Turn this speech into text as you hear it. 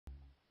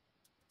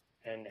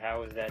And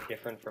how is that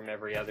different from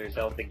every other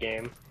Zelda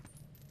game?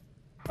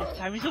 This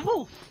time he's a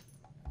wolf!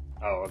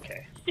 Oh,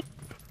 okay.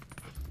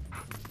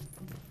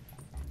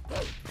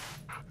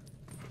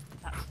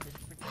 That's the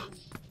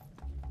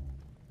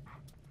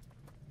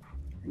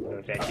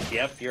difference.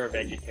 Yep, you're a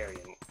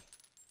vegetarian.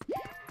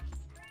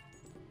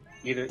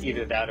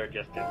 Either that or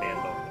just a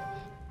vandal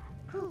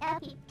wolf.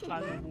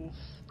 I'm a wolf.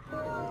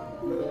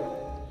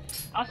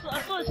 I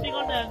saw this thing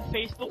on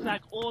Facebook,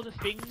 like all the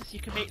things you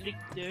can make Link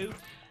do.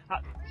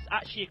 It's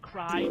actually a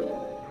crime.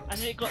 And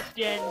then it got to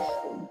the end.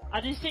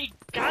 I didn't say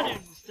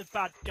Ganon's the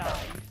bad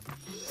guy.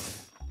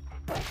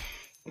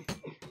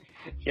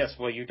 Yes,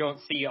 well, you don't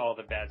see all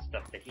the bad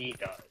stuff that he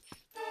does.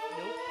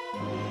 Nope.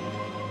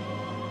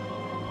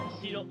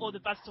 See all the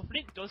bad stuff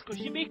Link does because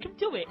you make him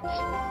do it.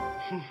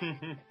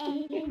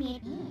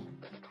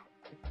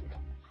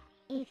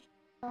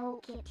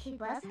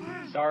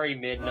 Sorry,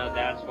 Midna,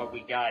 that's what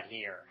we got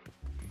here.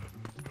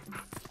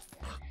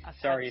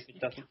 Sorry if it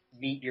doesn't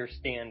meet your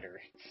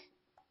standards.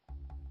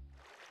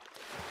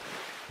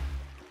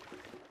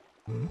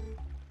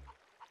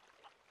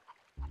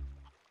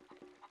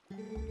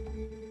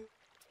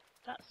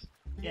 That's...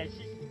 yeah, it's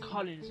just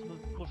Colin's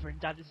mother and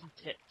dad,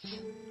 isn't it?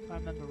 If I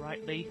remember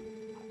rightly.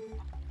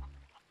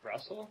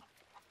 Russell?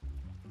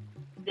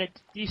 They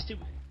used to...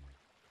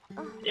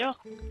 They are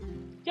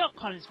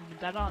Colin's mum and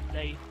dad, aren't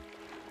they?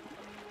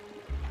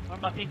 Or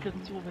am I thinking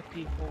of two other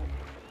people?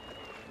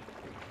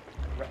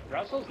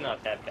 Russell's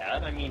not that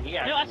bad. I mean, he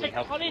actually no, I said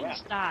helps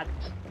Colin's dad.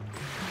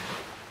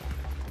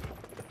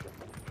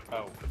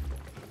 Oh.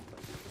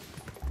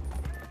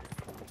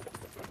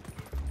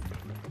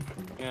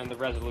 And the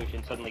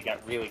resolution suddenly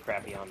got really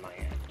crappy on my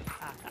end.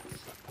 Ah,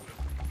 that's...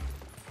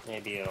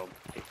 Maybe it'll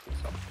fix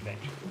itself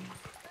eventually.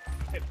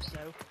 hope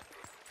so.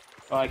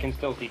 Well, I can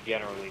still see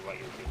generally what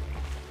you're doing.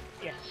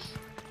 Yes.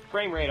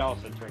 Frame rate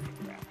also turned to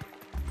crap.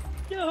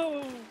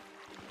 No!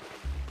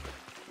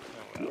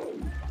 Oh well.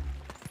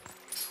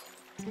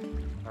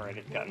 Alright,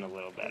 it's gotten a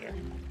little better.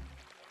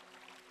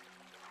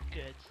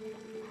 Good.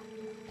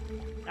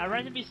 I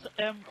randomly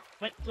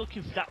went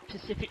looking for that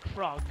Pacific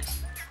frog.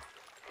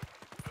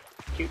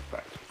 Cute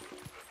frog.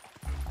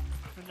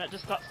 And that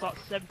just got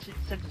sentences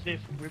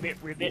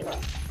with ribbit.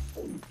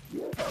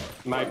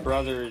 My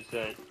brother's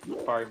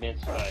bar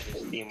mitzvah,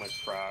 his theme was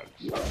frogs.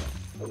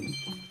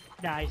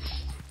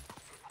 Nice.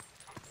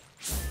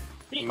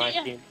 Did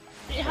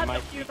it happen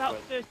after you're about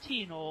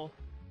 13 or?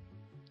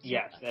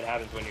 Yes, that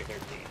happens when you're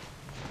 13.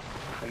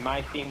 And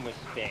my theme was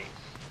space.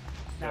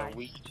 So nice.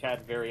 we each had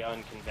a very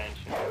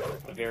unconventional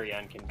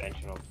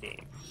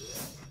theme.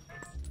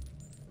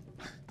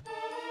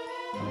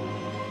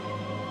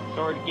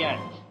 Sword get.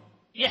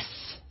 Yes,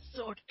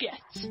 sword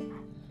get.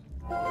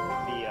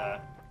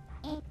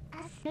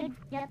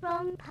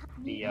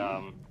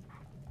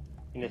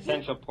 An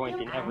essential point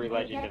in every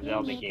Legend of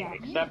Zelda game,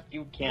 except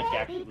you can't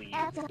actually use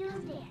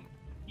it.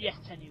 Yes,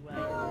 anyway.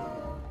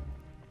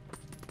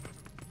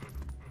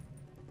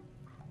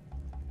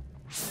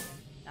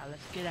 Now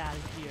let's get out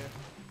of here.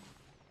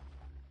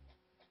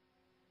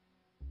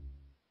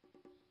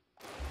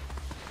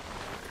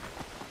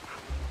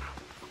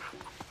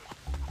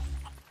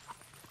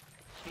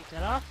 Take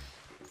that off.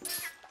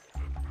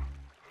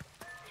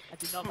 I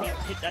did not mean to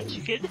hit that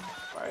chicken.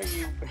 Why are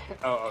you...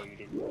 Oh, you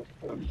didn't.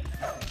 Okay.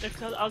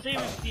 Because I was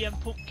aiming with the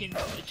pumpkin,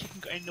 the chicken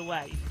got in the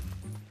way.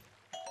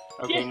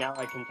 Okay, yes. Now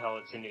I can tell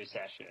it's a new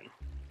session.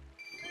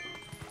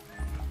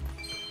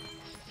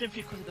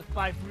 Simply because of the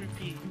 5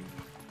 rupee.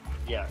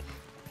 Yes.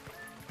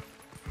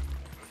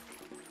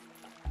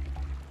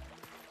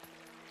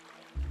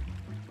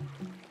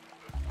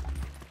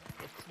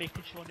 It's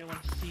making sure no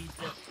one sees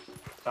this.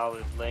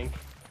 Solid link.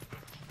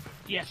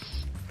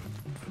 Yes.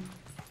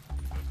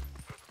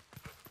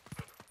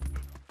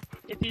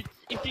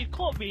 If you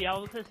caught me, I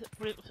would have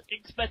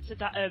expected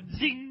that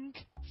zing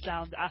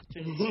sound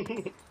after.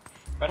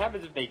 What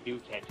happens if they do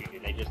catch you? Do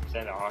they just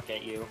send a hawk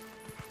at you?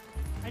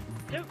 I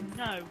don't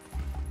know.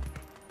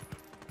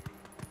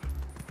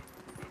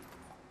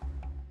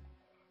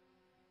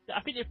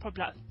 I think they'd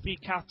probably like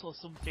freak out or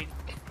something.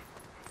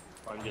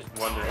 I'm just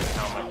wondering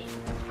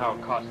how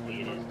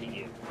costly it is to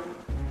you.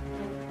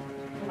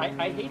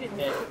 I hate it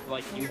that,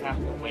 like, you have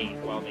to wait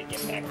while they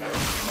get back up.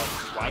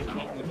 Like, why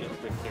can't you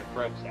just rip their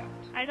throats out?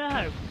 I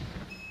know.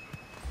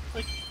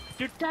 Like,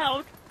 you're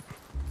down.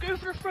 Go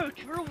for the throat.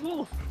 You're a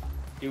wolf.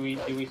 Do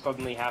we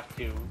suddenly have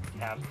to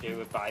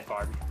abide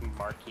by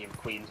Marquis of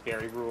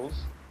Queensberry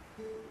rules?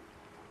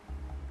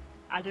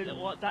 I don't know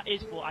what that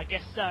is, but I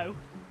guess so.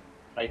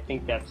 I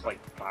think that's like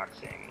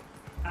boxing.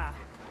 Ah.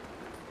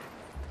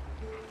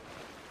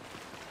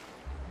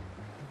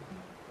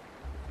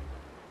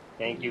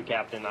 Thank you,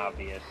 Captain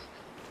Obvious.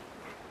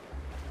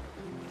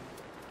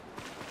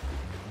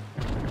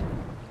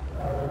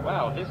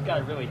 Wow, this guy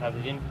really has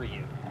it in for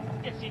you.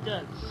 Yes, he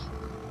does.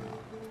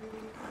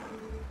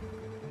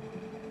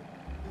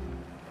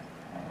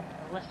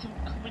 Let him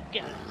come and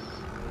get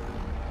us.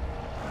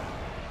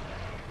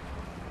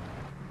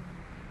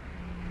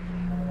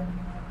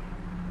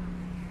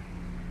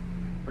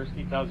 First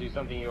he tells you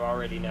something you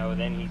already know,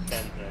 then he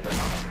sends it.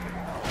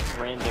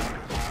 random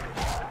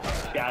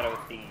shadow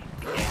thieves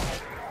to get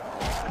it.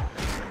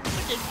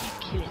 But then you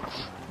kill it.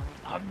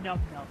 Nom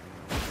nom.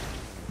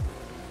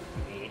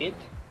 You ate it?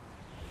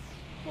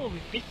 Well, we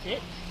bit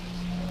it.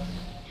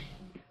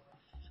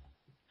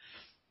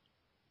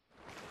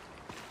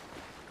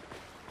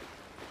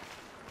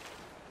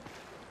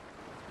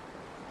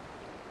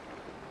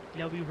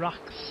 Glowy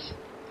rocks.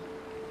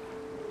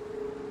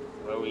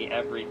 Glowy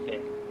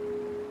everything.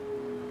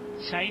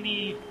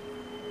 Shiny.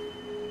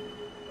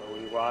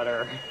 Glowy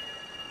water.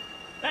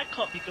 That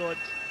can't be good.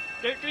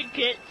 Don't drink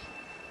it.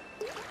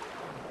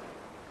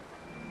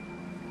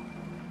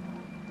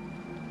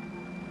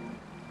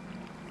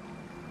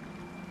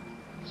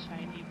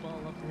 Shiny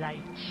ball of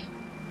light.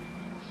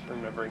 Just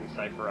remembering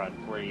Cypher on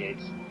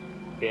 48's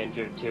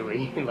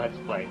Banjo-Tooie Let's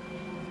Play.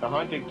 The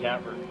haunted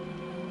cavern.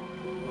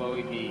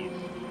 Glowy bees.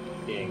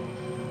 Stings.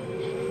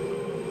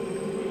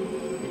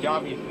 Which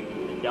obviously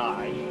need to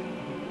die.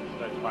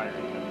 Start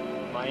firing them.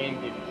 My aim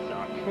didn't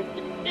suck.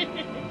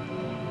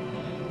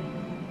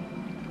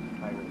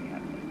 I really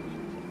had that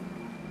efficiency.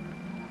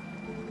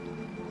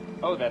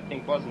 Oh, that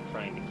thing wasn't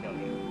trying to kill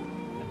you.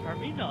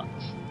 Apparently not.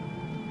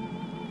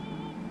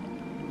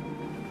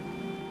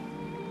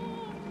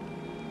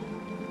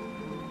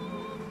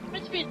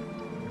 It's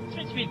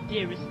meant to be a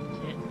deer, isn't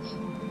it?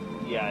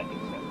 Yeah, I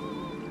think so.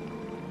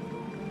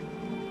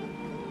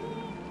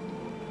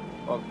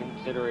 Well,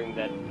 considering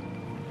that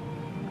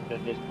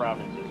this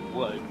province is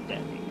wood,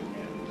 that makes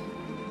sense.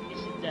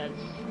 Yes, it does.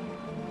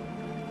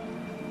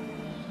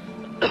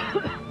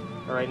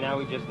 Alright, now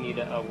we just need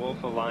a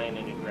wolf, a lion,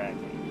 and a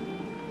dragon.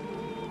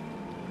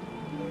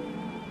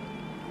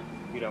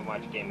 You don't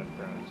watch Game of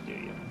Thrones, do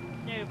you?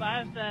 No, but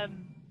I've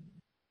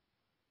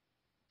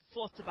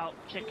thought about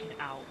checking it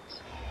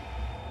out.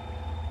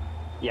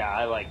 Yeah,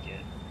 I like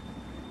it.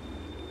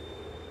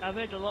 I've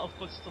heard a lot of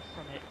good stuff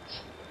from it.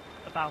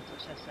 About it,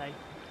 should I say.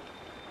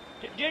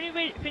 The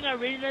only thing I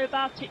really know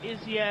about it is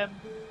the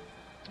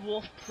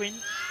dwarf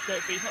prince.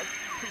 But he's not a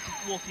prince of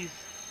dwarf,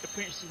 the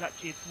prince is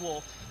actually a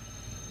dwarf.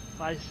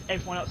 Whereas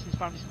everyone else in his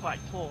family is quite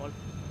tall.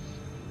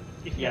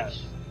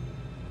 Yes.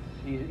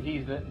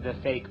 He's the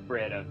fake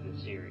Brit of the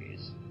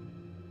series.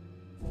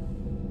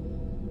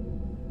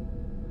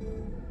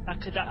 I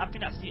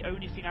think that's the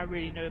only thing I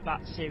really know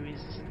about the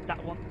series,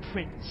 that one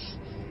prince.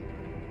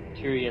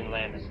 Tyrion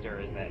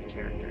Lannister is that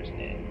character's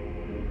name.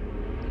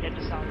 Yeah,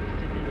 the sound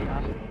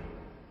familiar.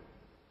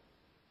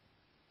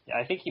 Yeah,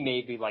 I think he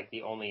may be like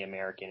the only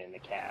American in the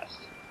cast.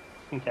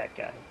 That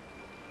guy.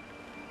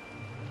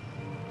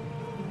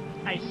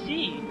 I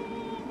see.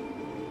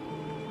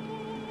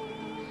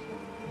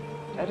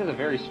 That is a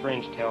very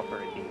strange tail for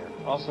a deer.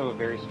 Also a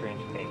very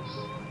strange face.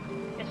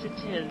 Yes, it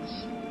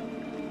is.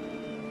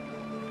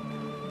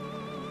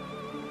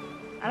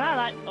 And I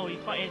like... Oh, you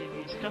can't hear the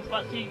music.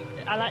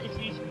 I like this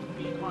music,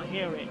 but you can't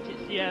hear it.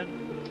 It's the,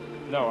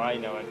 No, I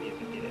know what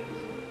music it is.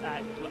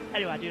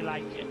 Anyway, I do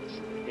like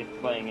it. It's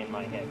playing in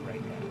my head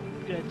right now.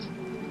 Good.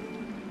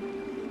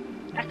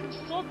 I can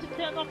sort of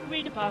turn on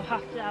read, but I'll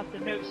have to have the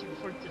notes in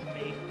front of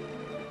me.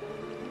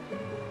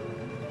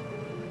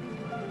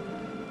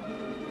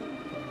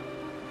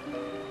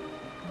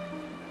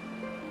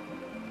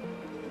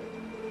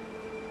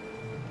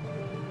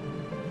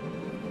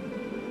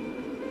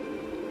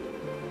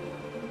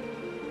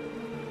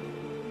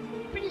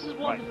 This is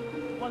one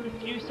of the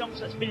few songs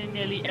that's been in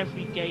nearly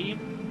every game,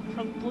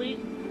 probably.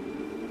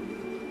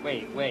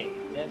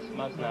 Wait, this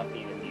must not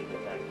be the music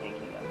I'm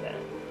thinking of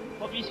then.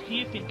 What music are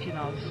you thinking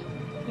of?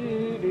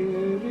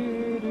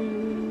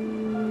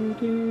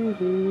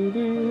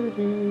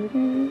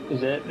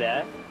 Is it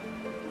that?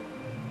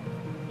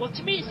 Well,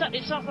 to me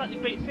it sounds like the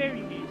Great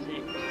Fairy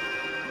music.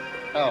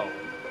 Oh.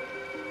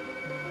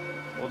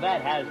 Well,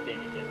 that has been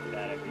in just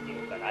about every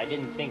game, but I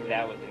didn't think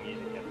that was the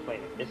music that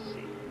played at this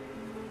scene.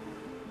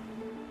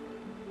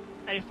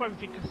 And you probably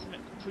think of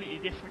something completely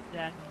different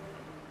then.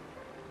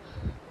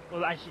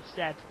 Well, as you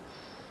said.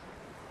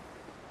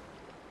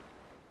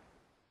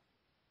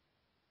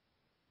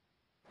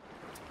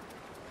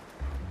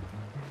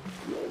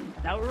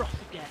 Now we're off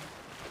again.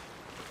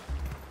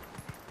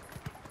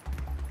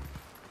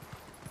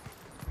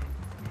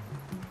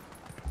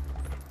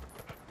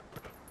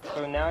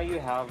 So now you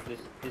have this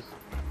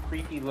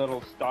creepy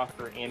little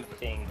stalker imp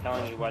thing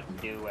telling you what to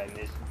do, and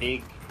this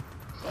big,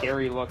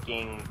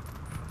 scary-looking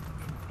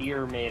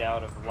deer made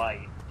out of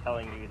light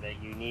telling you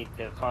that you need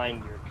to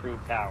find your true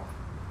power.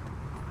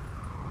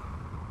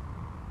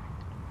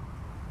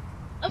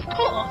 Of course!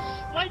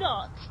 Why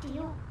not?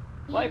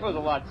 Life was a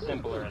lot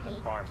simpler as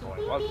a farm boy,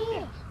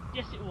 wasn't it?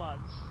 Yes, it was.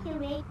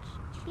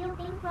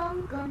 Shielding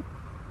from gun.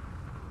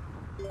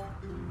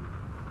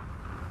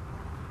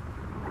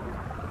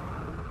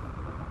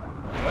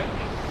 What?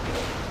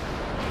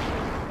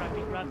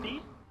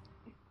 Grabby.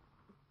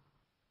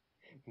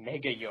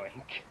 Mega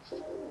yoink.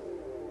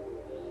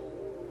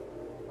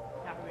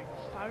 Now we're in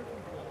fire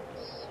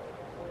walls.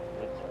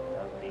 It's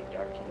lovely,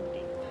 dark and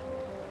deep.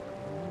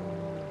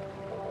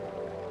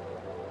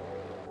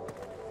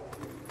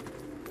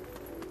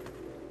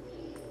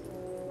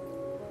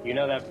 You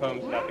know that poem,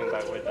 Stopping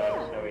by Woods on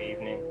a Snowy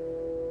Evening?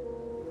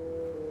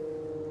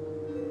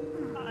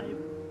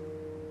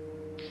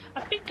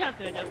 I think I've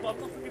heard it, but I'm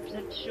not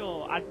 100%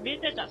 sure.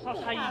 Admit that that's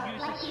not how you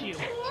use a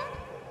shield.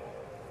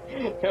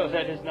 No,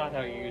 that is not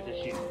how you use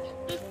a shield.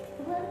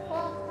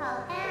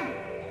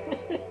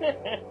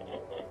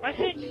 I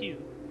hate you.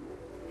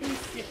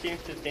 He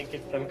seems to think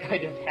it's some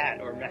kind of hat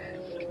or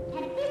mask.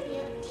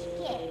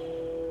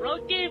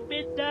 Wrong game,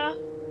 Minda.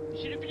 You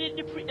should have been in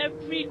the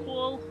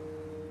prequel.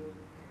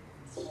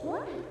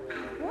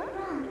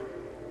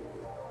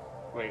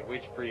 Wait,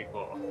 which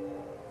prequel?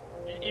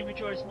 In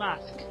Majora's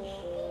Mask.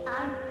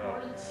 Oh.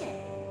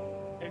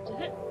 Is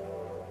it?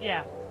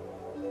 Yeah.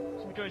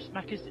 So Majora's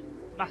Mask is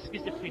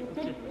the prequel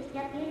to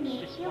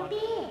this one.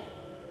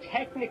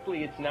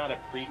 Technically, it's not a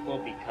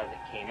prequel because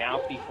it came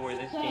out before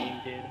this game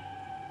did.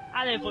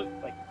 I know, but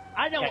Like,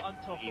 I know what I'm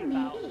talking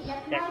about.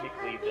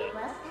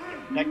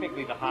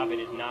 Technically, The Hobbit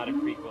is not a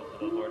prequel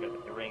to The Lord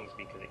of the Rings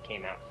because it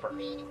came out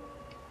first.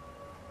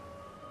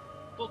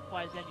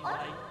 Book-wise,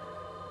 anyway.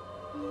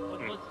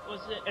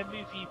 Was it a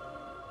movie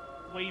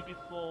way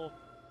before?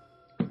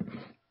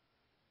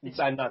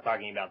 I'm not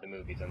talking about the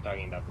movies, I'm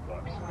talking about the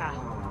books.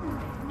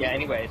 Ah. Yeah,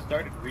 anyway, I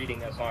started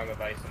reading A Song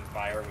of Ice and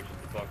Fire, which is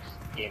the books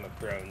Game of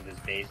Thrones is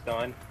based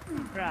on.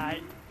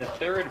 Right. The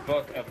third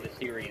book of the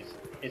series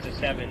is a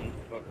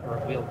 7-book,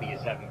 or will be a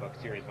 7-book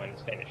series when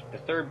it's finished. The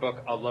third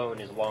book alone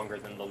is longer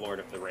than The Lord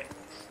of the Rings.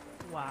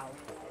 Wow.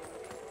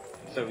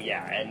 So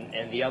yeah,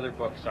 and the other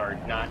books are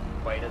not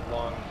quite as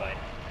long, but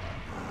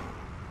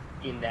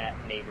in that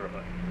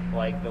neighborhood.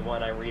 Like the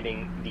one I'm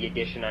reading, the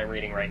edition I'm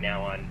reading right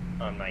now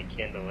on my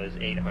Kindle is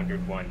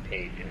 801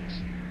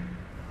 pages.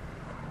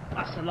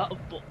 That's a lot of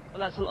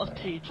that's a lot of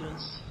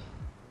pages.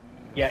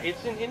 Yeah,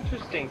 it's an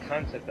interesting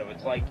concept though.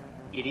 It's like,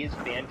 it is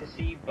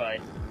fantasy,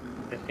 but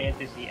the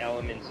fantasy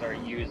elements are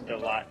used a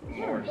lot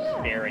more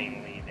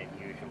sparingly than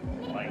usual.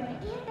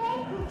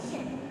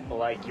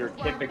 Like your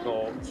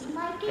typical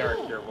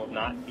character will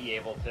not be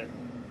able to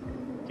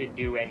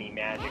do any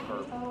magic,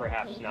 or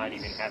perhaps not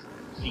even have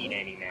seen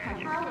any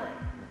magic.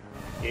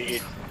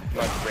 It's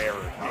much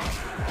rarer.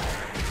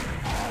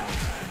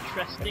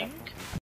 Interesting.